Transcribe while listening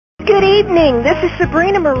Good evening. This is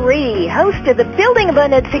Sabrina Marie, host of the Building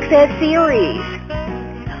Abundant Success series.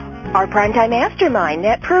 Our primetime mastermind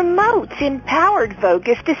that promotes empowered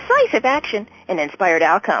focus, decisive action, and inspired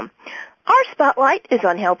outcome. Our spotlight is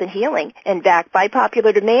on health and healing, and backed by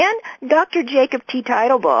popular demand, Dr. Jacob T.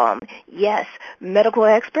 Teitelbaum. Yes, medical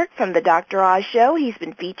expert from the Dr. Oz Show. He's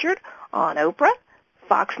been featured on Oprah,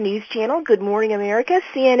 Fox News Channel, Good Morning America,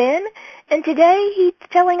 CNN, and today he's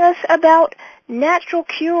telling us about natural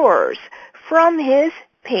cures from his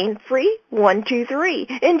Pain-Free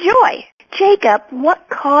 1-2-3. Enjoy! Jacob, what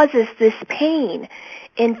causes this pain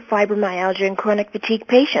in fibromyalgia and chronic fatigue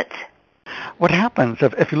patients? What happens,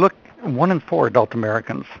 if you look, 1 in 4 adult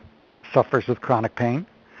Americans suffers with chronic pain.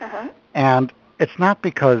 And it's not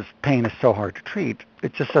because pain is so hard to treat.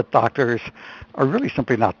 It's just that doctors are really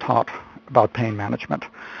simply not taught about pain management.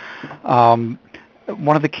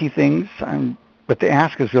 One of the key things that they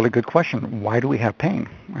ask is a really good question. Why do we have pain?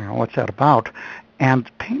 What's that about?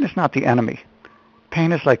 And pain is not the enemy.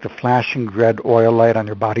 Pain is like the flashing red oil light on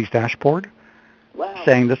your body's dashboard,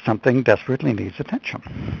 saying that something desperately needs attention.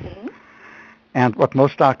 And what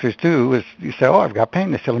most doctors do is you say, I've got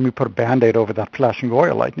pain. They say, let me put a Band-Aid over that flashing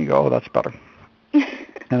oil light. And you go, that's better.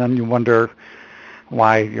 And then you wonder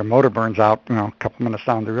why your motor burns out, a couple minutes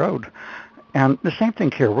down the road. And the same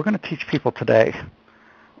thing here. We're going to teach people today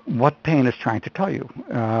what pain is trying to tell you.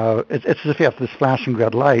 It's as if you have this flashing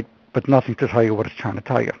red light, but nothing to tell you what it's trying to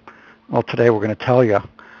tell you. Well, today we're going to tell you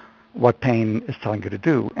what pain is telling you to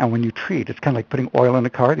do. And when you treat, it's kind of like putting oil in a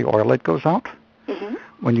car. The oil light goes out.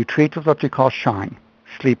 When you treat with what we call SHINE,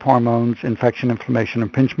 sleep hormones, infection, inflammation,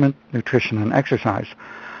 impingement, nutrition, and exercise,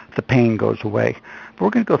 the pain goes away. But we're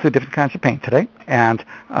going to go through different kinds of pain today. And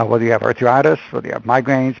whether you have arthritis, whether you have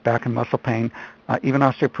migraines, back and muscle pain, even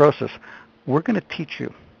osteoporosis, we're going to teach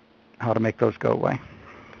you how to make those go away.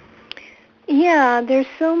 Yeah, there's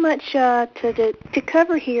so much to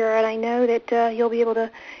cover here, and I know that you'll be able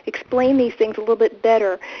to explain these things a little bit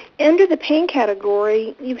better. Under the pain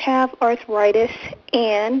category, you have arthritis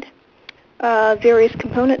and various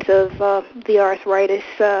components of the arthritis,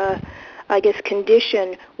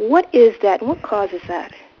 condition. What is that, and what causes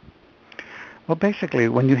that? Well, basically,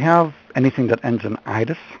 when you have anything that ends in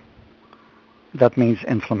itis, that means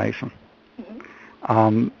inflammation.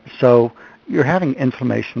 So you're having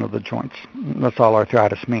inflammation of the joints. That's all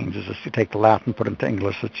arthritis means, is just you take the Latin, put it into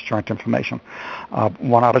English, it's joint inflammation.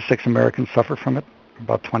 1 out of 6 Americans suffer from it.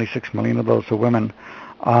 About 26 million of those are women.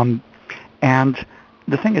 And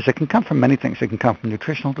the thing is, it can come from many things. It can come from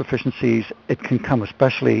nutritional deficiencies. It can come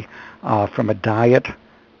especially from a diet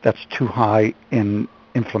that's too high in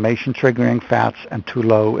inflammation-triggering fats and too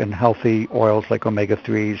low in healthy oils like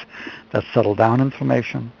omega-3s that settle down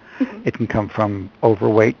inflammation. It can come from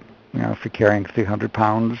overweight. If you're carrying 300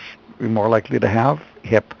 pounds, you're more likely to have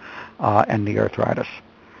hip and knee arthritis.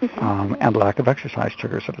 And lack of exercise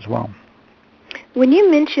triggers it as well. When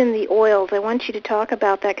you mention the oils, I want you to talk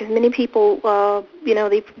about that because many people,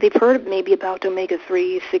 they've heard maybe about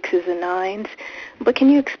omega-3s, 6s, and 9s. But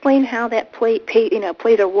can you explain how that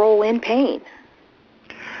plays a role in pain?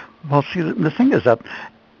 Well, see, the thing is that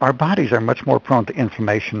our bodies are much more prone to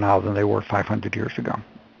inflammation now than they were 500 years ago.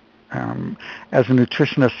 As a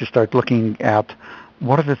nutritionist, you start looking at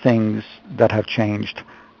what are the things that have changed.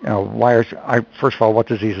 First of all, what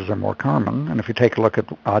diseases are more common? And if you take a look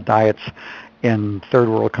at diets in third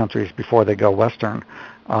world countries before they go Western,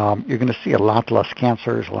 you're going to see a lot less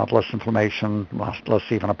cancers, a lot less inflammation, less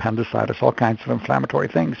even appendicitis, all kinds of inflammatory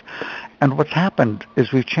things. And what's happened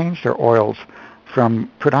is we've changed our oils from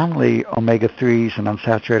predominantly omega-3s and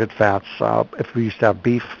unsaturated fats. If we used to have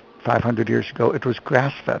beef 500 years ago, it was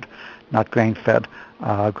grass-fed, not grain-fed.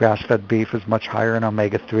 Grass-fed beef is much higher in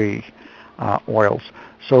omega-3 oils.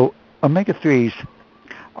 So omega-3s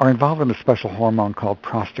are involved in a special hormone called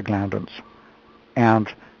prostaglandins. And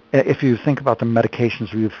if you think about the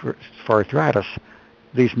medications we use for arthritis,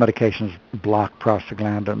 these medications block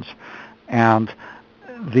prostaglandins. And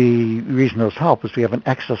the reason those help is we have an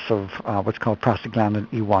excess of what's called prostaglandin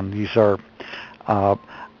E1. These are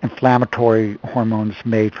inflammatory hormones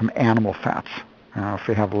made from animal fats. If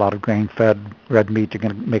you have a lot of grain-fed red meat, you're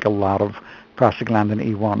going to make a lot of prostaglandin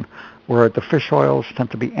E1, where the fish oils tend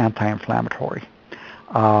to be anti-inflammatory.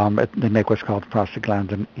 They make what's called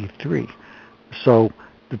prostaglandin E3. So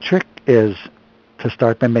the trick is to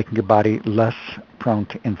start by making your body less prone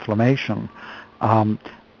to inflammation.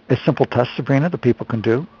 A simple test, Sabrina, that people can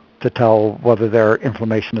do to tell whether their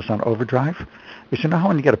inflammation is on overdrive is, how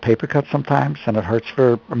when you get a paper cut sometimes and it hurts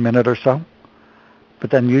for a minute or so,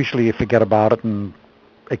 but then usually you forget about it and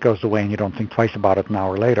it goes away and you don't think twice about it an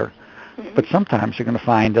hour later. Mm-hmm. But sometimes you're going to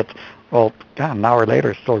find that, well, God, an hour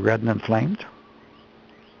later, it's still red and inflamed.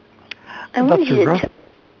 I wanted you to...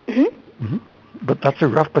 But that's a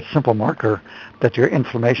rough but simple marker that your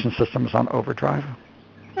inflammation system is on overdrive.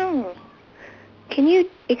 Oh. Can you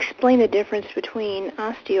explain the difference between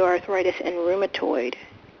osteoarthritis and rheumatoid?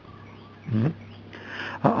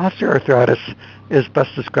 Osteoarthritis is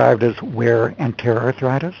best described as wear and tear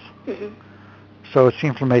arthritis. So it's the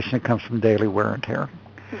inflammation that comes from daily wear and tear.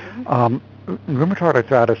 Rheumatoid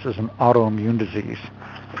arthritis is an autoimmune disease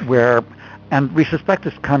and we suspect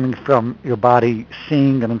it's coming from your body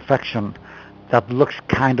seeing an infection that looks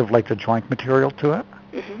kind of like the joint material to it.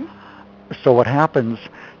 So what happens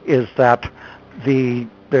is that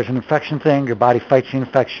there's an infection thing, your body fights the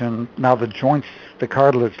infection, now the joints, the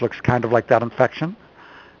cartilage looks kind of like that infection,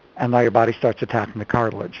 and now your body starts attacking the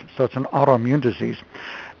cartilage. So it's an autoimmune disease.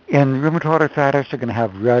 In rheumatoid arthritis, you're going to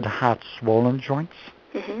have red, hot, swollen joints,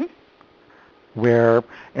 where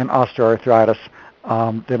in osteoarthritis,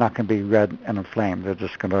 they're not going to be red and inflamed.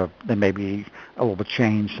 They may be a little bit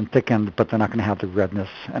changed and thickened, but they're not going to have the redness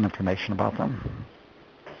and inflammation about them.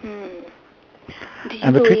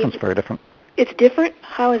 And the treatment's very different. It's different?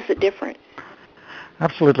 How is it different?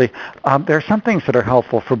 Absolutely. There are some things that are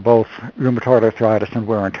helpful for both rheumatoid arthritis and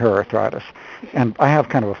wear and tear arthritis. And I have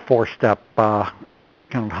kind of a 4-step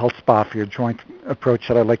kind of health spa for your joint approach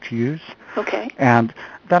that I like to use. Okay. And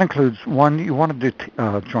that includes, one, you want to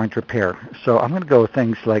do joint repair. So I'm going to go with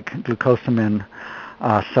things like glucosamine,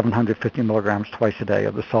 750 milligrams twice a day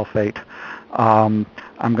of the sulfate. I'm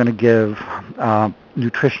going to give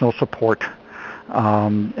nutritional support,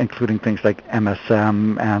 including things like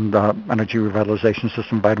MSM and energy revitalization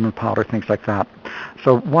system, vitamin powder, things like that.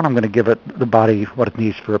 So one, I'm going to give the body what it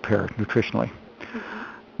needs for repair nutritionally.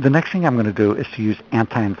 The next thing I'm going to do is to use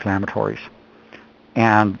anti-inflammatories.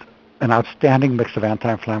 And an outstanding mix of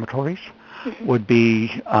anti-inflammatories would be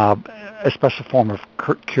a special form of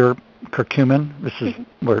curcumin. This is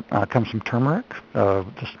where it comes from turmeric,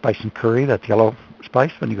 the spice in curry, that yellow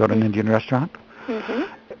spice when you go to an Indian restaurant.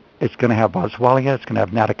 It's going to have boswellia, it's going to have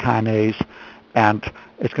nattokinase, and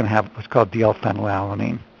it's going to have what's called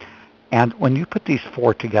D-L-phenylalanine. And when you put these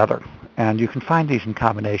 4 together, and you can find these in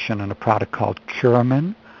combination in a product called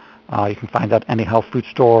Curamin. You can find that at any health food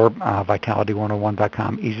store,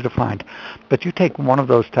 Vitality101.com, easy to find. But you take one of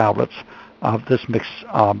those tablets of this mix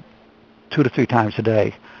 2 to 3 times a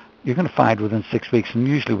day, you're going to find within 6 weeks, and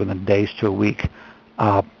usually within days to a week,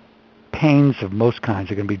 pains of most kinds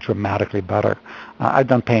are going to be dramatically better. I've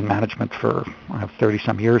done pain management for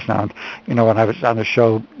 30-some years now. And, when I was on the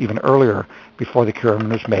show even earlier, before the Curamin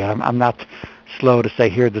was made, I'm not slow to say,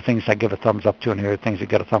 here are the things I give a thumbs up to, and here are the things that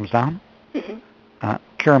get a thumbs down.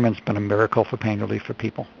 Curamin's been a miracle for pain relief for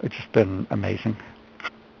people. It's just been amazing.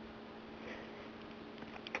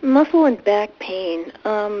 Muscle and back pain.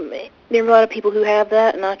 There are a lot of people who have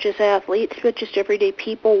that, not just athletes, but just everyday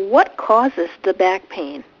people. What causes the back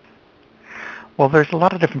pain? Well, there's a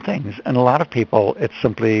lot of different things. In a lot of people, it's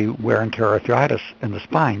simply wear and tear arthritis in the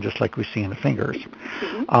spine, just like we see in the fingers.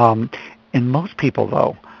 In most people,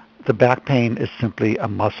 though, the back pain is simply a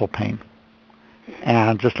muscle pain.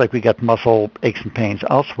 And just like we get muscle aches and pains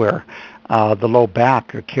elsewhere, the low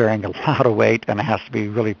back, you're carrying a lot of weight, and it has to be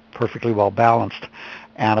really perfectly well balanced.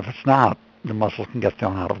 And if it's not, the muscles can get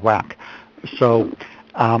thrown out of whack. So,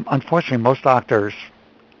 unfortunately, most doctors,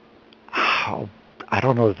 I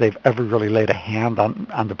don't know if they've ever really laid a hand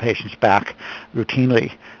on the patient's back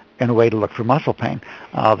routinely in a way to look for muscle pain.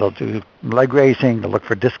 They'll do leg raising, they'll look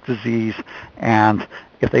for disc disease, and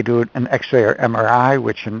if they do an X-ray or MRI,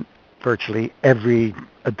 which in virtually every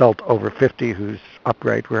adult over 50 who's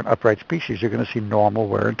upright, we're an upright species, you're going to see normal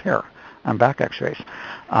wear and tear on back X-rays.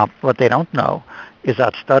 What they don't know is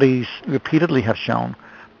that studies repeatedly have shown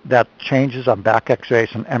that changes on back X-rays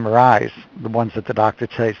and MRIs, the ones that the doctor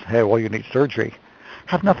says, hey, well, you need surgery,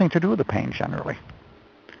 have nothing to do with the pain generally.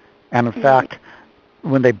 And in fact,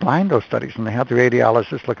 when they blind those studies, when they have the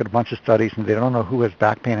radiologists look at a bunch of studies and they don't know who has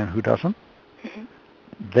back pain and who doesn't,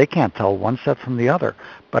 they can't tell one set from the other.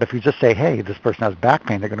 But if you just say, hey, this person has back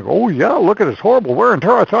pain, they're going to go, oh, yeah, look at this horrible wear and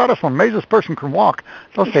tear arthritis. I'm amazed this person can walk.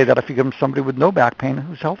 They'll say that if you give them somebody with no back pain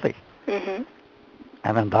who's healthy.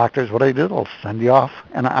 And then doctors, what do? They'll send you off.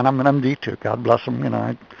 And I'm an MD, too. God bless them.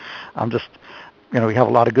 I'm just, we have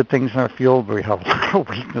a lot of good things in our field, but we have a lot of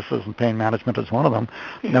weaknesses, and pain management is one of them.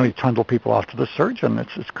 Then we trundle people off to the surgeon.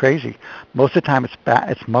 It's crazy. Most of the time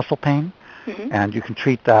it's muscle pain, and you can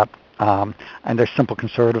treat that. And there's simple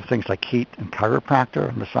conservative things like heat and chiropractor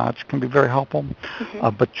and massage can be very helpful.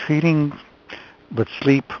 But treating with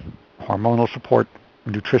sleep, hormonal support,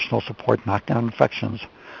 nutritional support, knock down infections,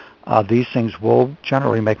 these things will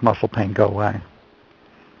generally make muscle pain go away.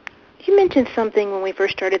 You mentioned something when we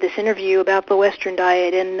first started this interview about the Western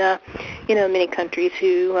diet, and many countries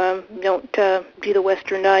who don't do the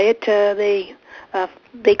Western diet, they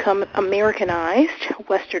become Americanized,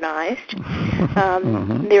 Westernized.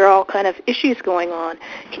 There are all kind of issues going on.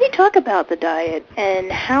 Can you talk about the diet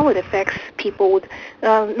and how it affects people with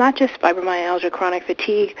not just fibromyalgia, chronic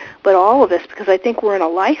fatigue, but all of us? Because I think we're in a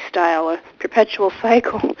lifestyle, a perpetual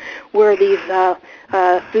cycle, where these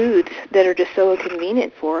foods that are just so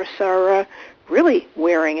inconvenient for us are really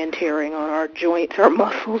wearing and tearing on our joints, our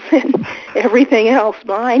muscles, and everything else,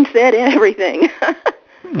 mindset, everything.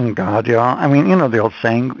 God, yeah. I mean, you know the old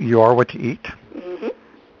saying, you are what you eat. Mm-hmm.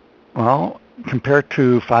 Well, compared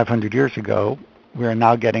to 500 years ago, we are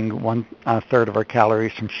now getting 1/3 of our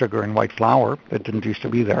calories from sugar and white flour that didn't used to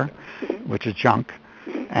be there, which is junk.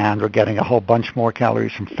 And we're getting a whole bunch more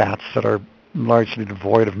calories from fats that are largely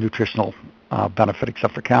devoid of nutritional benefit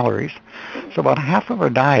except for calories. So about half of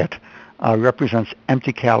our diet represents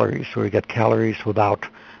empty calories, so we get calories without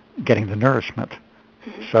getting the nourishment.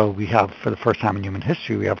 So we have, for the first time in human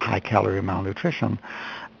history, we have high-calorie malnutrition.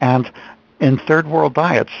 And in third world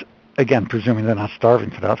diets, again, presuming they're not starving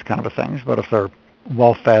to death kind of a things, but if they're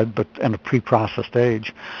well-fed but in a pre-processed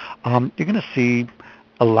age, you're going to see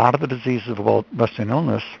a lot of the diseases of Western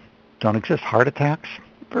illness don't exist. Heart attacks,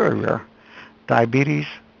 very rare. Diabetes,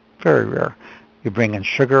 very rare. You bring in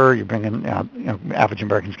sugar, you bring in, average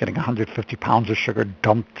American's getting 150 pounds of sugar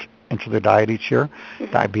dumped into their diet each year.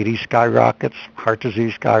 Diabetes skyrockets, heart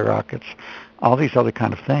disease skyrockets, all these other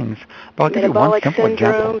kind of things. But I'll give you one simple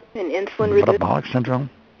example. And insulin resistance. Metabolic syndrome.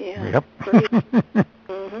 Yeah. Yep.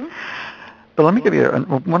 But let me give you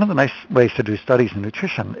one of the nice ways to do studies in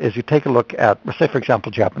nutrition is you take a look at, say, for example,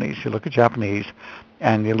 Japanese. You look at Japanese,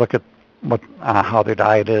 and you look at how their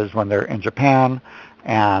diet is when they're in Japan,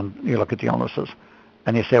 and you look at the illnesses.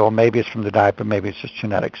 And you say, well, maybe it's from the diet, but maybe it's just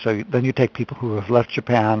genetics. So then you take people who have left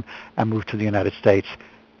Japan and moved to the United States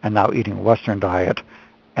and now eating a Western diet,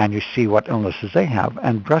 and you see what illnesses they have.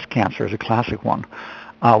 And breast cancer is a classic one.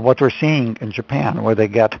 What we're seeing in Japan, where they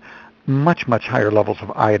get much, much higher levels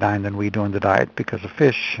of iodine than we do in the diet because of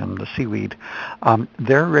fish and the seaweed,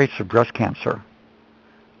 their rates of breast cancer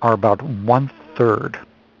are about 1/3.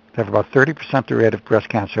 They have about 30% the rate of breast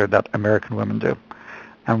cancer that American women do.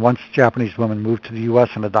 And once Japanese women move to the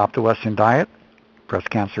U.S. and adopt a Western diet,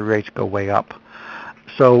 breast cancer rates go way up.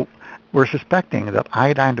 So we're suspecting that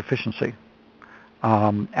iodine deficiency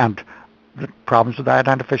and the problems with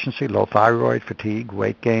iodine deficiency, low thyroid, fatigue,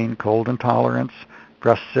 weight gain, cold intolerance,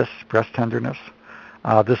 breast cysts, breast tenderness.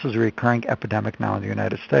 This is a recurring epidemic now in the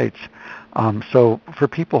United States. So for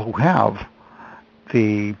people who have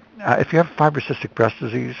if you have fibrocystic breast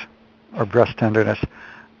disease or breast tenderness,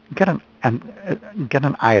 get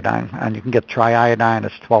an iodine, and you can get triiodine.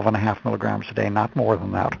 It's 12.5 milligrams a day, not more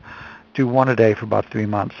than that. Do one a day for about 3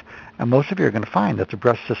 months. And most of you are going to find that the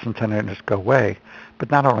breast cysts and tenderness go away. But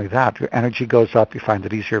not only that, your energy goes up. You find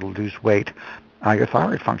it easier to lose weight. Your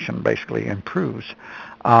thyroid function basically improves.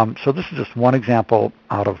 So this is just one example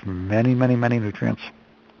out of many, many, many nutrients.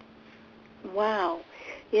 Wow.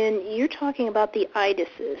 And you're talking about the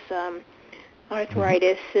itises,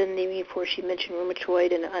 arthritis, and of course you mentioned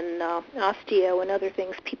rheumatoid and osteo and other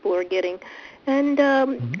things people are getting. And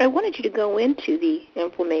I wanted you to go into the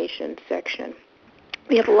inflammation section.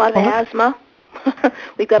 We have a lot of asthma.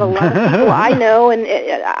 We've got a lot of people I know, and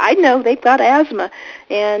I know they've got asthma.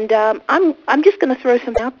 And I'm just going to throw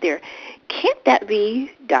some out there. Can't that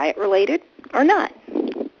be diet related or not?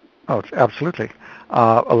 Oh, it's absolutely.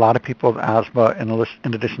 A lot of people with asthma,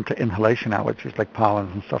 in addition to inhalation allergies like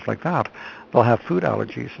pollens and stuff like that, they'll have food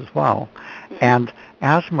allergies as well. And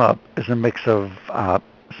asthma is a mix of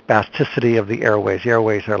spasticity of the airways. The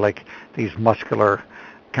airways are like these muscular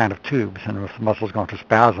kind of tubes, and if the muscles go into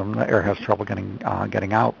spasm, the air has trouble getting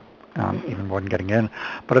out, even more than getting in.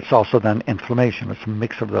 But it's also then inflammation. It's a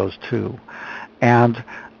mix of those two. And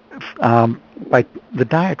the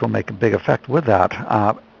diet will make a big effect with that.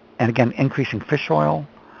 And again, increasing fish oil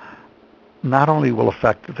not only will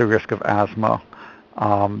affect the risk of asthma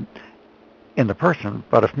in the person,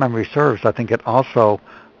 but if memory serves, I think it also,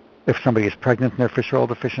 if somebody is pregnant and they're fish oil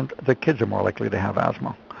deficient, the kids are more likely to have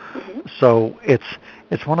asthma. So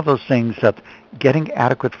it's one of those things that getting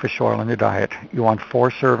adequate fish oil in your diet, you want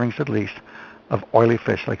 4 servings at least of oily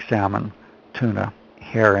fish like salmon, tuna,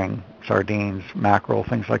 herring, sardines, mackerel,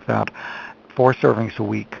 things like that. 4 servings a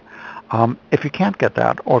week. If you can't get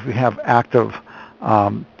that, or if you have active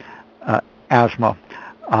asthma,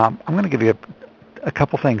 I'm going to give you a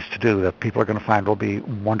couple things to do that people are going to find will be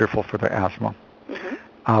wonderful for their asthma.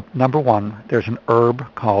 Number one, there's an herb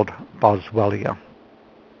called boswellia.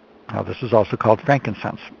 Now, this is also called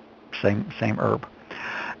frankincense, same herb.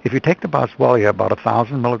 If you take the boswellia, about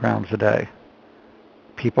 1,000 milligrams a day,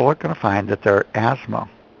 people are going to find that their asthma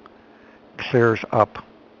clears up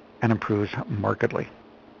and improves markedly.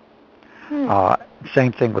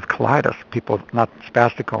 Same thing with colitis. People, not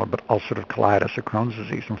spastic colon, but ulcerative colitis or Crohn's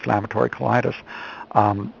disease, inflammatory colitis.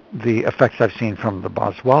 The effects I've seen from the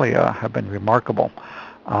boswellia have been remarkable.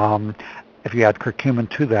 If you add curcumin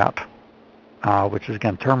to that, which is,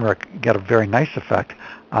 again, turmeric, you get a very nice effect.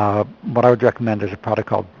 What I would recommend is a product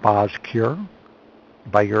called BosCure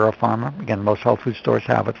by Europharma. Again, most health food stores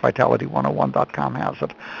have it. Vitality101.com has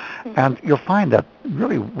it. And you'll find that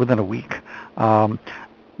really within a week,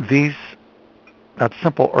 that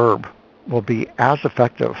simple herb will be as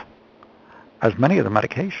effective as many of the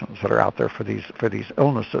medications that are out there for these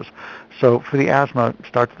illnesses. So for the asthma,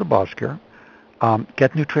 start with the BosCure.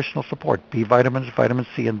 Get nutritional support. B vitamins, vitamin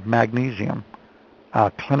C, and magnesium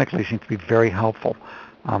clinically seem to be very helpful.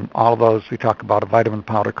 All of those, we talk about a vitamin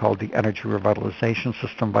powder called the Energy Revitalization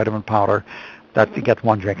System vitamin powder that you get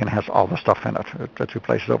one drink and has all the stuff in it. It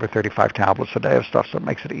replaces over 35 tablets a day of stuff, so it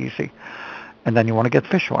makes it easy. And then you want to get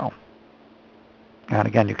fish oil. And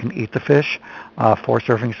again, you can eat the fish 4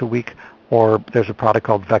 servings a week, or there's a product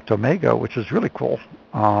called Vectomega, which is really cool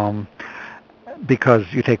because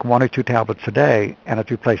you take 1 or 2 tablets a day, and it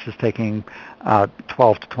replaces taking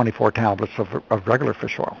 12 to 24 tablets of regular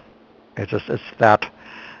fish oil. It's that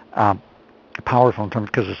powerful in terms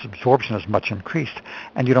because its absorption is much increased,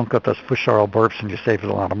 and you don't get those fish oil burps, and you save a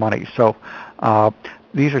lot of money. So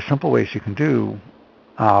these are simple ways you can do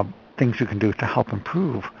things you can do to help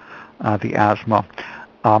improve the asthma.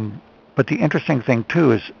 But the interesting thing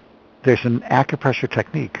too is there's an acupressure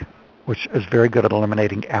technique which is very good at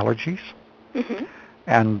eliminating allergies.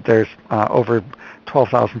 And there's over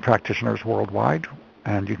 12,000 practitioners worldwide,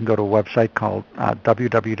 and you can go to a website called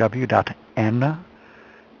www.naet,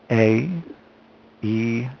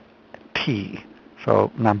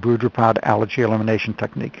 so Nambudripad Allergy Elimination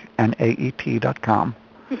Technique, naet.com.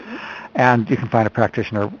 And you can find a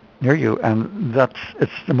practitioner near you, and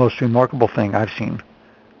it's the most remarkable thing I've seen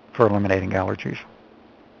for eliminating allergies.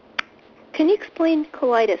 Can you explain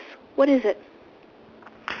colitis? What is it?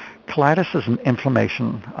 Colitis is an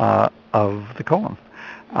inflammation of the colon.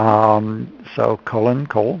 So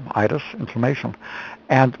colitis, inflammation.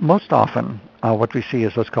 And most often what we see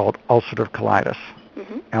is what's called ulcerative colitis.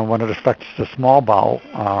 And when it affects the small bowel,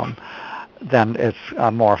 then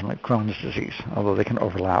it's more often like Crohn's disease, although they can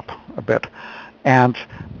overlap a bit. And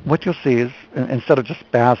what you'll see is instead of just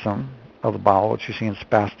spasm of the bowel, which you see in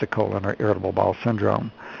spastic colon or irritable bowel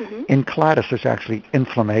syndrome, in colitis there's actually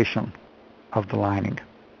inflammation of the lining.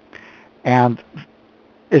 And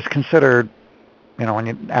it's considered, when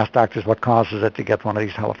you ask doctors what causes it, you get one of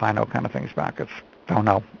these Halifino kind of things back. It's, don't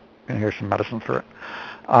know, and here's some medicine for it.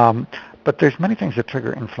 But there's many things that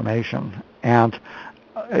trigger inflammation, and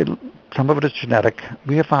some of it is genetic.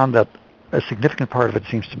 We have found that a significant part of it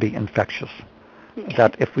seems to be infectious.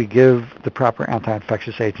 That if we give the proper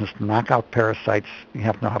anti-infectious agents to knock out parasites, you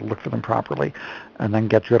have to know how to look for them properly, and then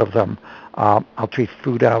get rid of them. I'll treat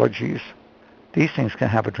food allergies. These things can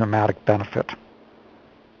have a dramatic benefit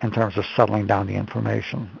in terms of settling down the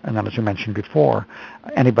inflammation. And then, as you mentioned before,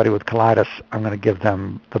 anybody with colitis, I'm going to give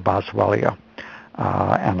them the boswellia,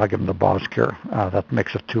 and I'll give them the BosCure, that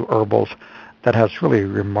mix of 2 herbals that has really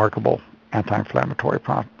remarkable anti-inflammatory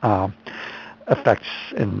effects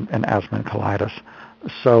in asthma and colitis.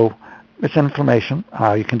 So it's inflammation.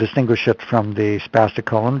 You can distinguish it from the spastic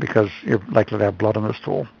colon because you're likely to have blood in the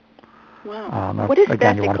stool. Wow. What is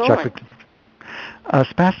again, spastic you want to colon? check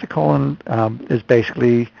spastic colon is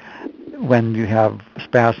basically when you have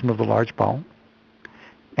spasm of the large bowel.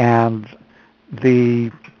 And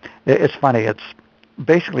it's funny, it's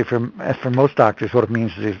basically for most doctors what it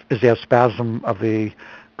means is they have spasm of the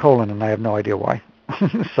colon, and I have no idea why.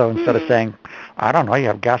 So instead of saying, I don't know, you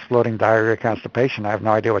have gas, bloating, diarrhea, constipation, I have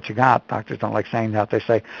no idea what you got. Doctors don't like saying that. They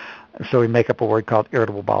say, so we make up a word called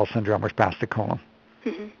irritable bowel syndrome or spastic colon.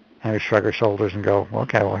 And we shrug our shoulders and go,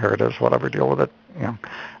 okay, well, here it is, whatever, deal with it.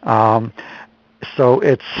 So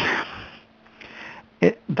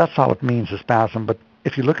that's all it means is spasm. But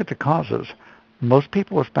if you look at the causes, most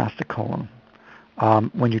people with spastic colon,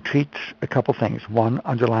 when you treat a couple things, one,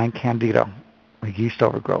 underlying candida, like yeast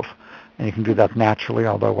overgrowth, and you can do that naturally,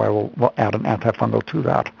 although we'll add an antifungal to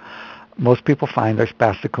that. Most people find their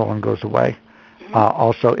spastic colon goes away.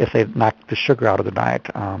 Also, if they knock the sugar out of the diet.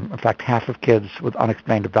 In fact, half of kids with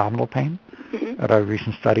unexplained abdominal pain at a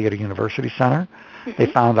recent study at a university center, they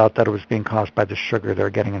found out that it was being caused by the sugar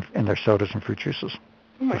they're getting in their sodas and fruit juices.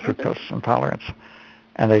 with fructose intolerance.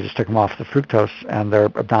 And they just took them off the fructose and their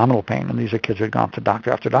abdominal pain. And these are kids who had gone to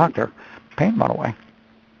doctor after doctor. Pain went away.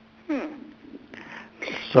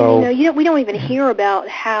 So we don't even hear about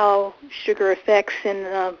how sugar affects in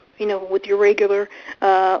with your regular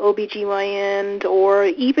OBGYN, or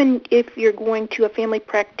even if you're going to a family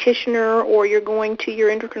practitioner or you're going to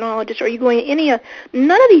your endocrinologist, or you're going to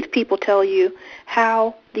none of these people tell you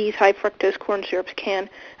how these high fructose corn syrups can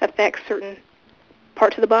affect certain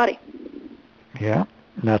parts of the body. Yeah,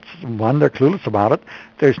 that's one, they're clueless about it.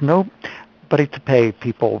 There's nobody to pay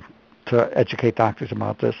people to educate doctors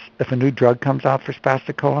about this. If a new drug comes out for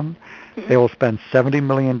spastic colon, they will spend $70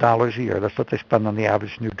 million a year. That's what they spend on the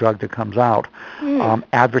average new drug that comes out,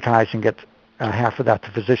 advertising it, half of that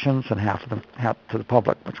to physicians and half to the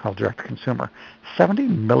public, what's called direct-to-consumer. $70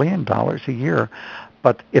 million a year.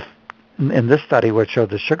 But if in this study where it showed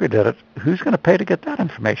the sugar did it, who's going to pay to get that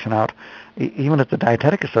information out? Even at the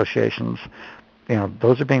dietetic associations,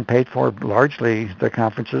 those are being paid for largely, their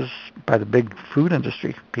conferences, by the big food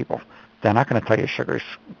industry people. They're not going to tell you sugar's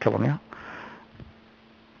killing you.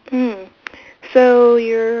 So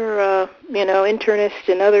your, internist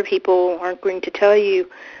and other people aren't going to tell you,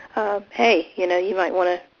 hey, you might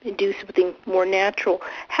want to do something more natural.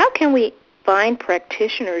 How can we find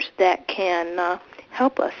practitioners that can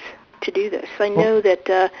help us to do this? I know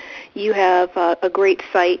that you have a great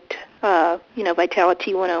site,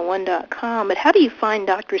 vitality101.com, but how do you find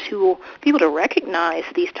doctors who will be able to recognize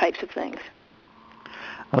these types of things?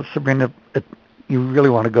 Well, Sabrina, you really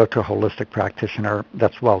want to go to a holistic practitioner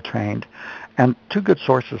that's well-trained. And two good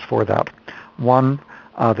sources for that. One,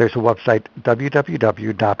 there's a website,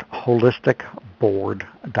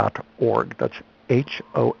 www.holisticboard.org. That's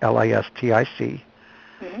HOLISTIC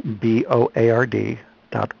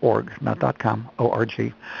BOARD.org, not .com,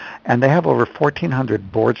 and they have over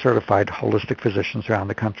 1,400 board-certified holistic physicians around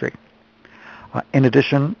the country. In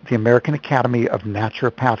addition, the American Academy of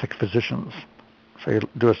Naturopathic Physicians. So you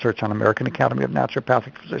do a search on American Academy of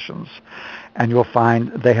Naturopathic Physicians, and you'll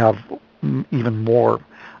find they have even more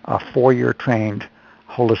 4-year trained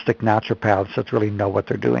holistic naturopaths that really know what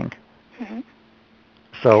they're doing.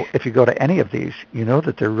 So if you go to any of these, you know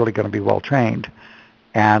that they're really going to be well-trained.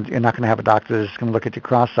 And you're not going to have a doctor that's going to look at you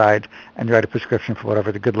cross-eyed and write a prescription for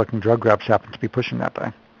whatever the good-looking drug reps happen to be pushing that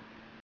day.